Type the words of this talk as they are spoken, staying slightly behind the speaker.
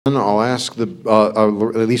I'll ask at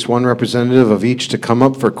least one representative of each to come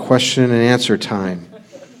up for question and answer time.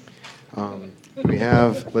 We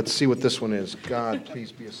have, let's see what this one is. God,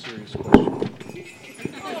 please be a serious question.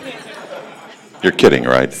 You're kidding,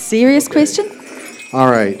 right? Serious question? All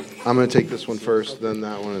right, I'm going to take this one first, then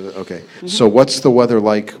that one. Okay. So what's the weather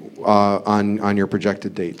like on your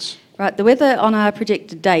projected dates? Right, the weather on our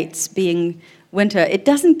projected dates being winter, it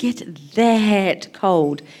doesn't get that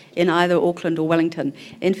cold in either Auckland or Wellington.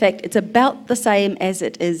 In fact, it's about the same as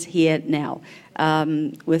it is here now.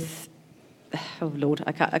 With, oh Lord,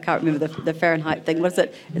 I can't remember the Fahrenheit thing. What is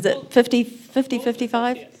it? Is it 50,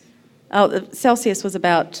 55? Oh, the Celsius was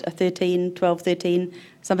about 13, 12, 13,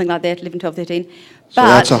 something like that, 11, 12, 13. So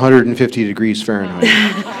that's 150 degrees Fahrenheit.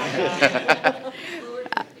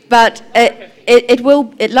 But it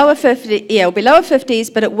will, lower 50, yeah, it'll be lower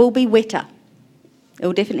 50s, but it will be wetter. It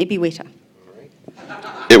will definitely be wetter.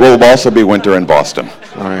 It will also be winter in Boston.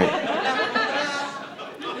 All right.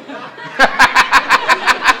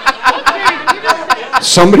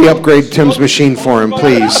 Somebody upgrade Tim's machine for him,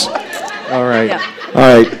 please. All right. Yeah.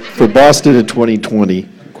 All right, for Boston in 2020,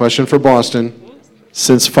 Question for Boston.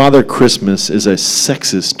 since Father Christmas is a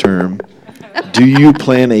sexist term, do you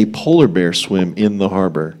plan a polar bear swim in the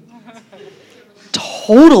harbor?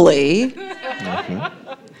 Totally.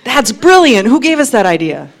 That's brilliant. Who gave us that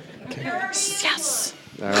idea? Yes.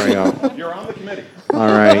 There we go. You're on the committee. All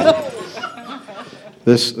right.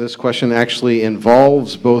 This question actually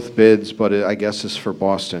involves both bids, but I guess is for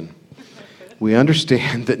Boston. We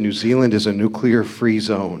understand that New Zealand is a nuclear-free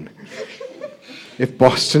zone. If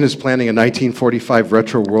Boston is planning a 1945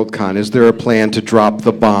 retro Worldcon, is there a plan to drop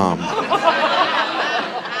the bomb?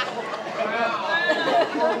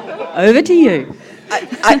 Over to you.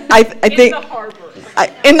 I think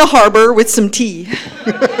in the harbor with some tea.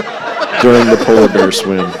 During the polar bear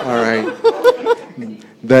swim. All right.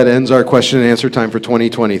 That ends our question and answer time for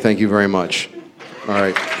 2020. Thank you very much. All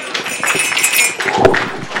right.